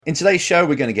In today's show,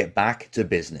 we're going to get back to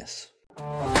business.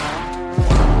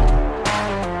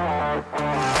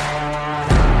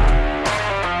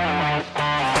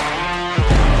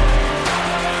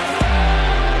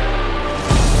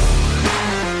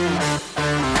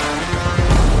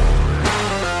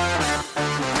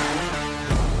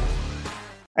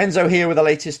 Enzo here with the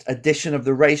latest edition of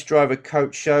the Race Driver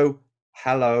Coach Show.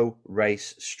 Hello,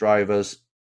 race drivers.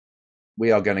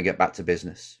 We are going to get back to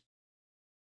business.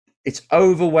 It's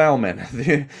overwhelming,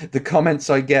 the comments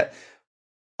I get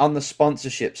on the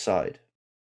sponsorship side,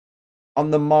 on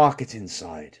the marketing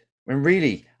side. When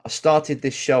really, I started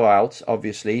this show out,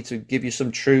 obviously, to give you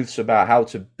some truths about how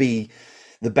to be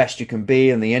the best you can be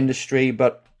in the industry,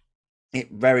 but it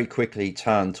very quickly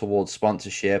turned towards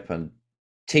sponsorship and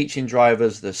teaching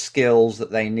drivers the skills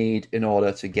that they need in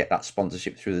order to get that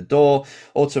sponsorship through the door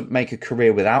or to make a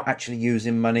career without actually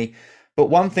using money.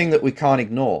 But one thing that we can't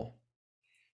ignore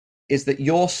is that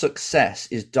your success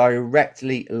is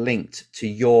directly linked to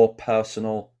your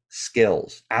personal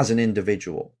skills as an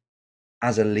individual,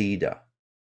 as a leader.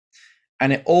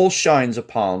 And it all shines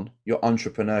upon your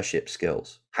entrepreneurship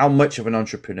skills. How much of an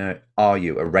entrepreneur are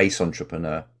you? A race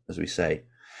entrepreneur, as we say.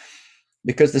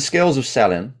 Because the skills of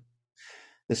selling,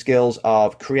 the skills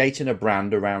of creating a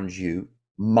brand around you,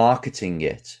 marketing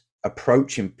it,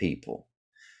 approaching people,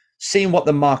 seeing what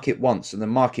the market wants. And the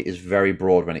market is very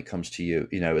broad when it comes to you,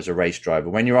 as a race driver.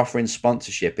 When you're offering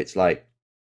sponsorship, it's like,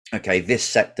 okay, this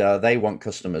sector, they want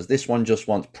customers. This one just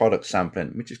wants product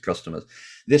sampling, which is customers.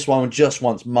 This one just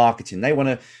wants marketing. They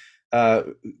want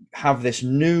to have this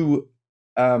new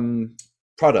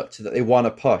product that they want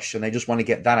to push, and they just want to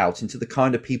get that out into the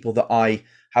kind of people that I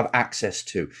have access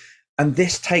to. And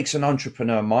this takes an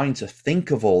entrepreneur mind to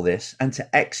think of all this and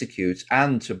to execute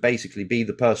and to basically be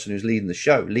the person who's leading the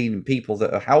show, leading people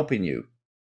that are helping you.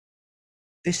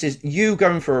 This is you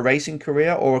going for a racing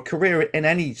career or a career in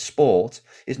any sport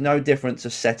is no different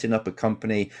to setting up a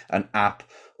company, an app,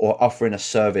 or offering a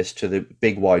service to the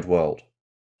big wide world.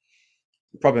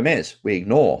 The problem is we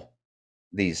ignore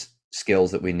these skills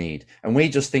that we need. And we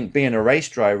just think being a race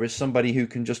driver is somebody who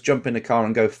can just jump in the car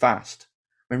and go fast.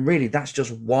 When really that's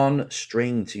just one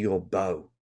string to your bow.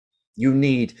 You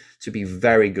need to be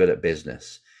very good at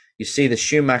business. You see the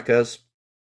Schumachers,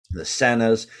 the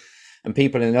Sennas, and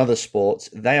people in other sports,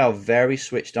 they are very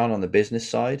switched on the business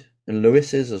side, and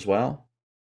Lewis is as well.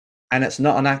 And it's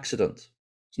not an accident.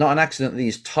 It's not an accident that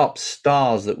these top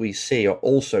stars that we see are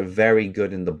also very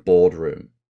good in the boardroom.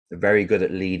 They're very good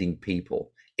at leading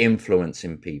people,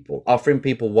 influencing people, offering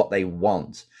people what they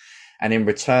want. And in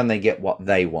return, they get what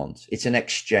they want. It's an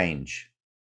exchange.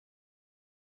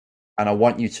 And I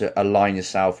want you to align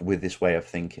yourself with this way of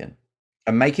thinking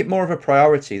and make it more of a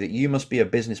priority that you must be a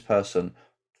business person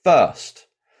first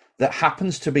that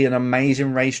happens to be an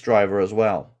amazing race driver as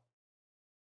well.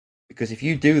 Because if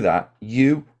you do that,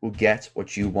 you will get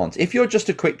what you want. If you're just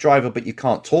a quick driver, but you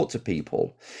can't talk to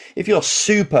people, if you're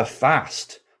super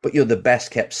fast, but you're the best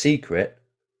kept secret,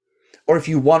 or if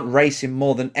you want racing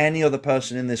more than any other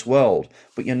person in this world,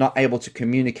 but you're not able to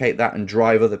communicate that and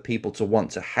drive other people to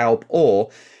want to help or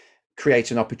create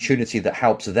an opportunity that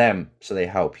helps them so they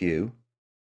help you,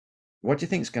 what do you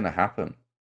think is going to happen?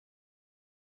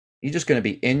 You're just going to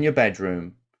be in your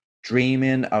bedroom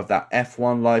dreaming of that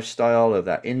F1 lifestyle, of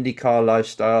that IndyCar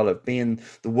lifestyle, of being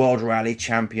the World Rally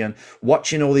champion,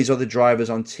 watching all these other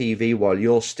drivers on TV while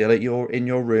you're still in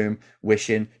your room,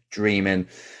 wishing, dreaming,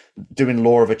 doing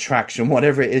law of attraction,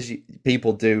 whatever it is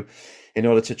people do in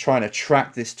order to try and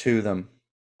attract this to them.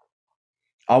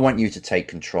 I want you to take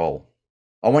control.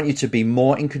 I want you to be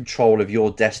more in control of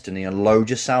your destiny and load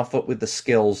yourself up with the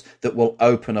skills that will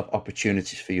open up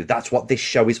opportunities for you. That's what this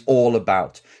show is all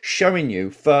about. Showing you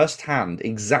firsthand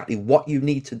exactly what you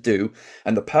need to do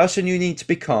and the person you need to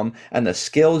become and the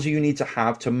skills you need to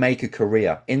have to make a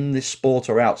career in this sport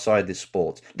or outside this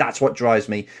sport. That's what drives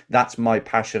me. That's my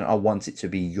passion. I want it to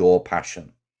be your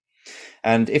passion.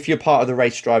 And if you're part of the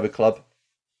Race Driver Club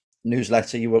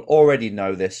newsletter, you will already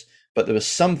know this. But there was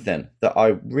something that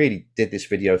I really did this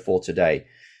video for today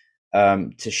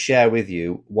to share with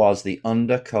you was the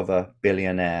Undercover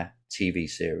Billionaire TV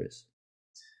series.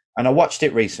 And I watched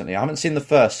it recently. I haven't seen the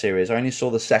first series. I only saw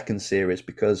the second series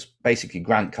because basically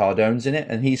Grant Cardone's in it.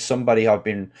 And he's somebody I've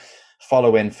been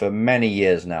following for many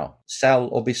years now. Sell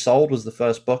or Be Sold was the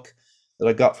first book that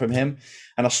I got from him.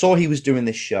 And I saw he was doing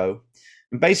this show.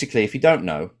 And basically, if you don't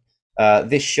know,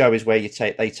 this show is where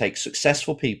they take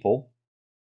successful people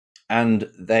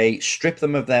and they strip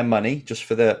them of their money just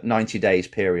for the 90 days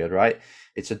period, right?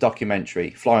 It's a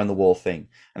documentary, fly on the wall thing.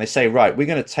 And they say, right, we're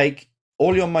going to take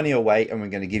all your money away and we're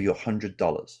going to give you $100.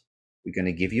 We're going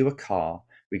to give you a car.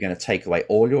 We're going to take away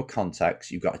all your contacts.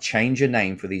 You've got to change your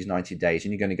name for these 90 days.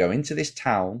 And you're going to go into this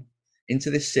town, into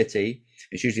this city.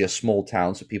 It's usually a small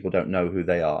town, so people don't know who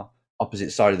they are,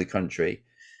 opposite side of the country.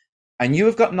 And you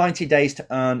have got 90 days to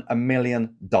earn $1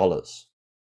 million,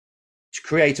 to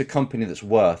create a company that's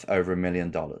worth over $1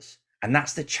 million. And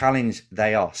that's the challenge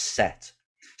they are set.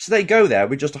 So they go there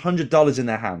with just $100 in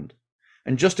their hand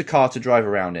and just a car to drive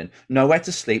around in, nowhere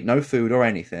to sleep, no food or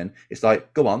anything. It's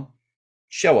like, go on,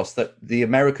 show us that the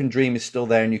American dream is still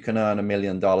there and you can earn $1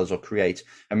 million or create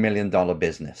 $1 million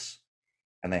business.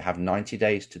 And they have 90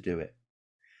 days to do it.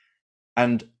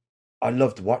 And I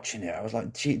loved watching it. I was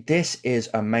like, gee, this is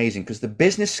amazing, because the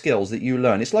business skills that you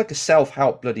learn, it's like a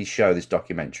self-help bloody show, this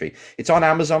documentary. It's on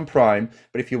Amazon Prime,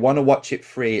 but if you want to watch it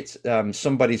free, it's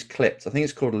somebody's clipped. I think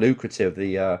it's called Lucrative,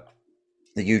 the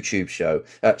YouTube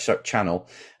channel,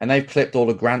 and they've clipped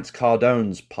all of Grant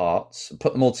Cardone's parts and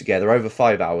put them all together over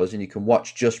 5 hours, and you can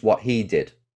watch just what he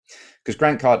did. Because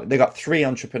they got 3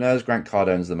 entrepreneurs. Grant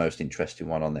Cardone's the most interesting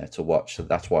one on there to watch, so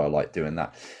that's why I like doing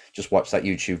that. Just watch that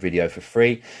YouTube video for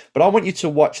free. But I want you to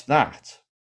watch that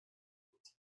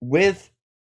with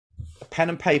a pen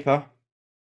and paper,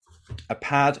 a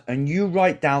pad, and you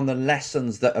write down the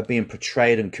lessons that are being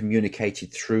portrayed and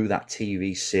communicated through that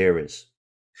TV series.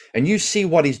 And you see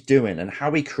what he's doing and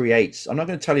how he creates. I'm not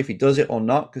going to tell you if he does it or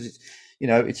not, because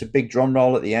it's a big drum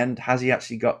roll at the end. Has he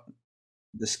actually got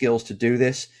the skills to do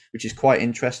this, which is quite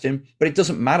interesting? But it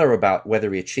doesn't matter about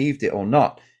whether he achieved it or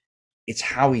not. It's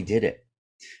how he did it.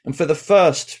 And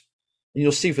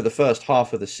you'll see for the first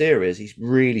half of the series, he's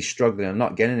really struggling and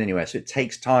not getting anywhere. So it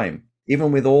takes time.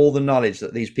 Even with all the knowledge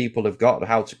that these people have got,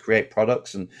 how to create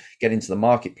products and get into the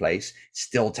marketplace, it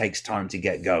still takes time to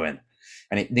get going.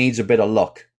 And it needs a bit of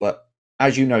luck. But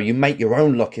as you know, you make your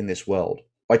own luck in this world.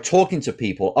 By talking to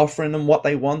people, offering them what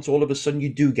they want, all of a sudden you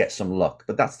do get some luck.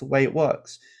 But that's the way it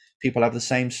works. People have the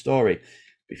same story.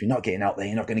 But if you're not getting out there,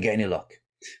 you're not going to get any luck.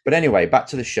 But anyway, back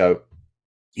to the show.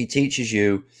 He teaches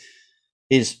you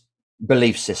his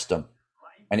belief system.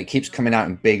 And it keeps coming out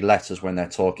in big letters when they're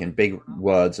talking, big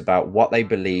words about what they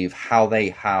believe, how they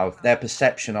have their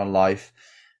perception on life,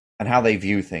 and how they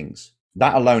view things.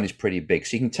 That alone is pretty big.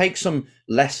 So you can take some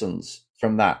lessons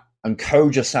from that and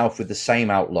code yourself with the same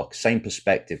outlook, same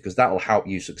perspective, because that will help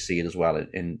you succeed as well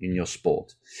in your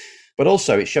sport. But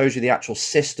also it shows you the actual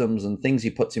systems and things he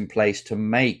puts in place to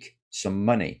make some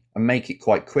money and make it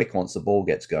quite quick once the ball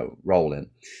gets rolling.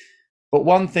 But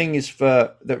one thing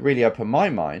that really opened my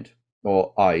mind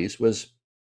or eyes was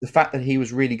the fact that he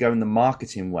was really going the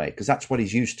marketing way, because that's what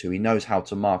he's used to. He knows how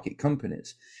to market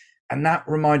companies. And that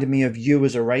reminded me of you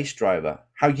as a race driver,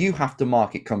 how you have to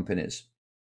market companies.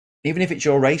 Even if it's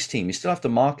your race team, you still have to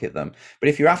market them. But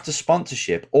if you're after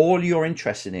sponsorship, all you're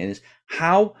interested in is,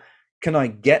 how can I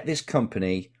get this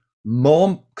company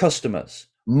more customers,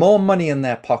 more money in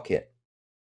their pocket?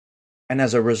 And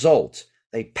as a result,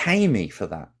 they pay me for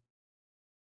that.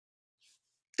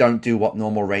 Don't do what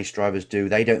normal race drivers do.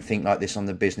 They don't think like this on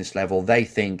the business level. They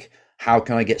think, how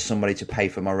can I get somebody to pay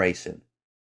for my racing?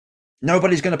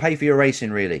 Nobody's going to pay for your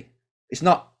racing, really. It's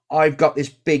not, I've got this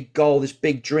big goal, this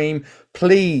big dream.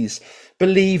 Please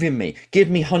believe in me. Give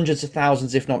me hundreds of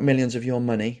thousands, if not millions of your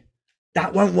money.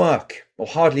 That won't work, or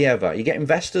hardly ever. You get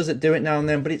investors that do it now and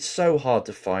then, but it's so hard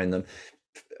to find them.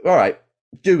 All right,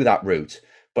 do that route,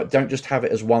 but don't just have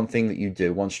it as one thing that you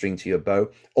do, one string to your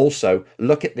bow. Also,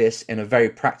 look at this in a very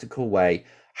practical way.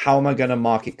 How am I going to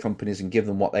market companies and give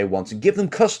them what they want and give them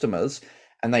customers,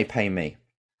 and they pay me?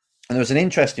 And there was an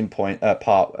interesting part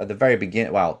at the very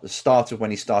beginning, the start of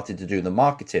when he started to do the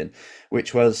marketing,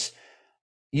 which was,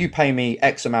 you pay me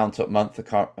X amount a month.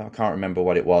 I can't remember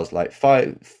what it was, like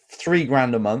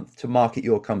 $3,000 a month to market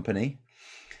your company.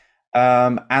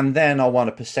 And then I want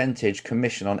a percentage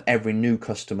commission on every new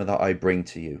customer that I bring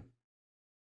to you.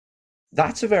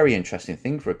 That's a very interesting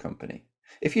thing for a company.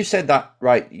 If you said that,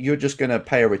 right, you're just going to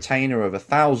pay a retainer of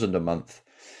 $1,000 a month,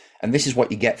 and this is what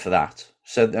you get for that.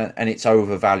 So, and it's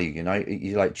overvalued,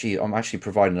 you're like, gee, I'm actually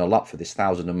providing a lot for this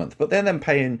 $1,000 a month, but they're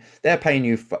paying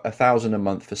you $1,000 a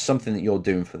month for something that you're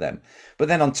doing for them. But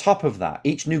then on top of that,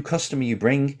 each new customer you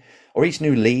bring, or each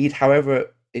new lead,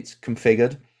 however it's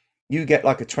configured, you get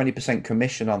like a 20%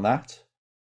 commission on that.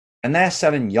 And they're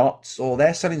selling yachts, or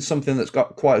they're selling something that's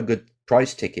got quite a good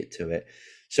price ticket to it.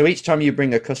 So each time you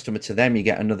bring a customer to them, you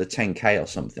get another 10K or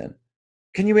something.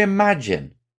 Can you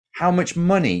imagine how much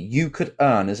money you could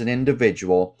earn as an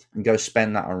individual and go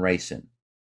spend that on racing?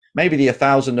 Maybe the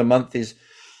 $1,000 a month is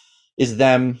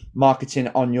them marketing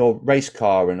on your race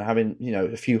car and having,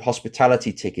 a few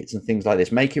hospitality tickets and things like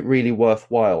this. Make it really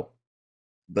worthwhile.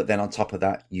 But then on top of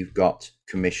that, you've got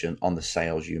commission on the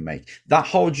sales you make. That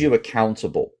holds you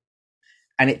accountable.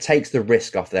 And it takes the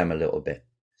risk off them a little bit.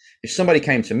 If somebody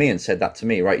came to me and said that to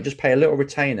me, right, you just pay a little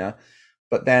retainer,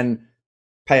 but then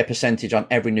pay a percentage on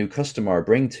every new customer I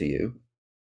bring to you,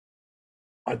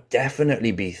 I'd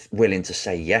definitely be willing to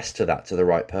say yes to that, to the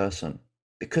right person,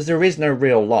 because there is no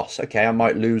real loss. Okay, I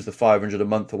might lose the 500 a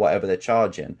month or whatever they're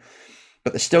charging,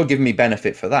 but they're still giving me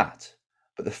benefit for that.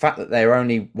 But the fact that they're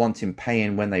only wanting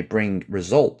paying when they bring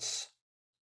results,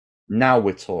 now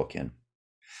we're talking.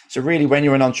 So really, when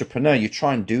you're an entrepreneur, you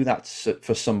try and do that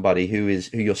for somebody who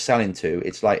you're selling to.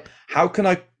 It's like, how can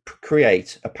I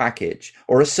create a package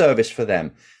or a service for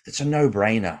them that's a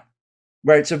no-brainer,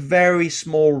 where it's a very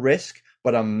small risk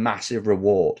but a massive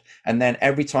reward, and then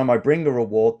every time I bring a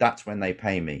reward, that's when they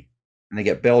pay me, and they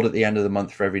get billed at the end of the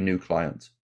month for every new client.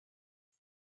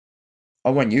 I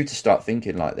want you to start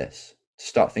thinking like this, to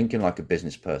start thinking like a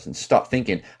business person, start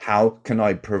thinking, how can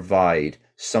I provide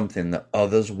something that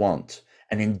others want?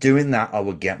 And in doing that, I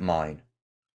will get mine.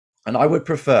 And I would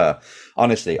prefer,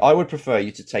 honestly, I would prefer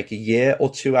you to take a year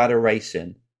or two out of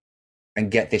racing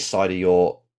and get this side of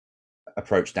your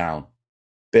approach down.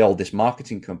 Build this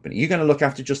marketing company. You're going to look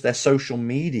after just their social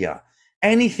media,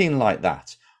 anything like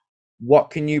that. What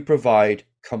can you provide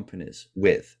companies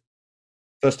with?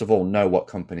 First of all, know what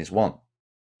companies want.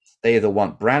 They either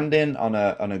want branding on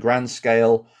a grand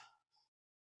scale,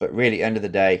 but really, at the end of the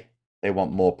day, they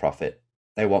want more profit.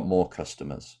 They want more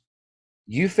customers.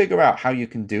 You figure out how you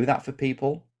can do that for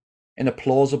people in a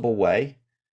plausible way,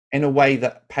 in a way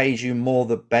that pays you more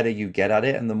the better you get at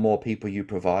it and the more people you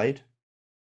provide.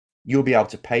 You'll be able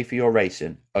to pay for your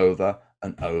racing over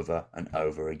and over and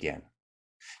over again.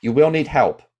 You will need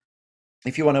help.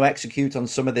 If you want to execute on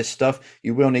some of this stuff,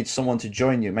 you will need someone to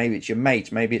join you. Maybe it's your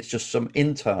mate. Maybe it's just some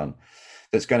intern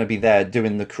that's going to be there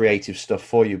doing the creative stuff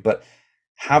for you. But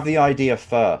have the idea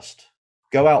first.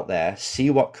 Go out there, see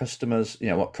what customers,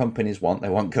 what companies want. They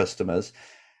want customers.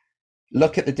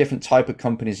 Look at the different type of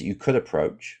companies that you could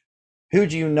approach. Who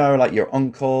do you know, like your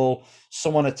uncle,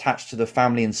 someone attached to the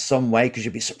family in some way, because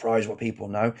you'd be surprised what people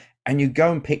know. And you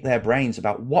go and pick their brains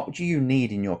about, what do you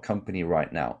need in your company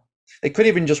right now? They could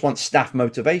even just want staff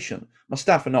motivation. My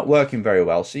staff are not working very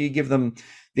well, so you give them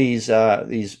these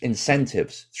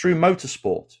incentives through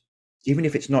Motorsport, even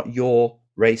if it's not your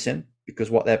racing, because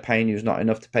what they're paying you is not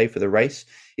enough to pay for the race.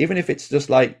 Even if it's just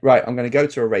like, right, I'm going to go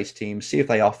to a race team, see if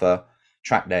they offer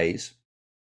track days.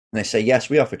 And they say, yes,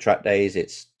 we offer track days.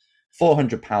 It's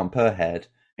 £400 per head.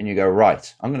 And you go,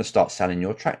 right, I'm going to start selling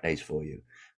your track days for you.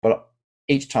 But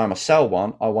each time I sell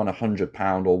one, I want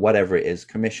 £100 or whatever it is,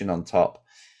 commission on top.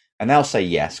 And they'll say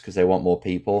yes, because they want more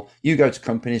people. You go to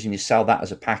companies and you sell that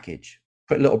as a package.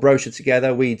 Put a little brochure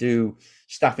together. We do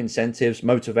staff incentives,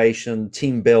 motivation,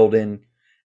 team building,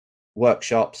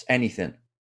 workshops, anything.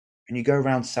 And you go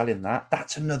around selling that.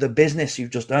 That's another business you've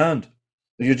just earned.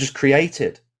 You've just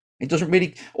created. It doesn't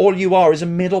really, all you are is a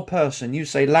middle person. You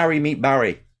say, Larry, meet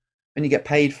Barry, and you get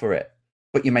paid for it.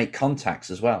 But you make contacts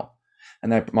as well.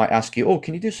 And they might ask you, oh,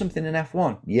 can you do something in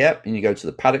F1? Yep. And you go to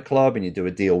the paddock club and you do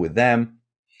a deal with them.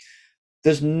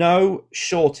 There's no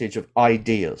shortage of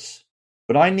ideas.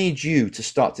 But I need you to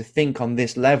start to think on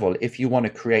this level if you want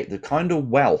to create the kind of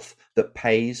wealth that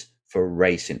pays for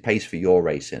racing, pays for your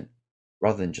racing,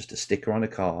 rather than just a sticker on a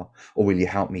car, or will you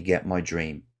help me get my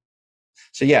dream?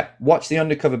 So yeah, watch The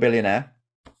Undercover Billionaire.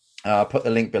 I'll put the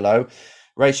link below.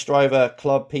 Race driver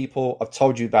club people, I've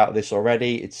told you about this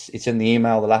already. It's in the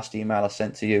email, the last email I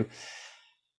sent to you.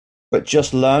 But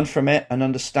just learn from it and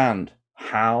understand,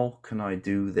 how can I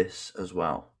do this as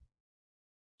well?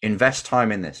 Invest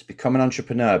time in this. Become an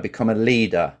entrepreneur. Become a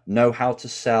leader. Know how to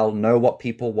sell. Know what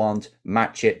people want.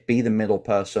 Match it. Be the middle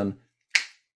person.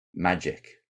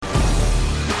 Magic.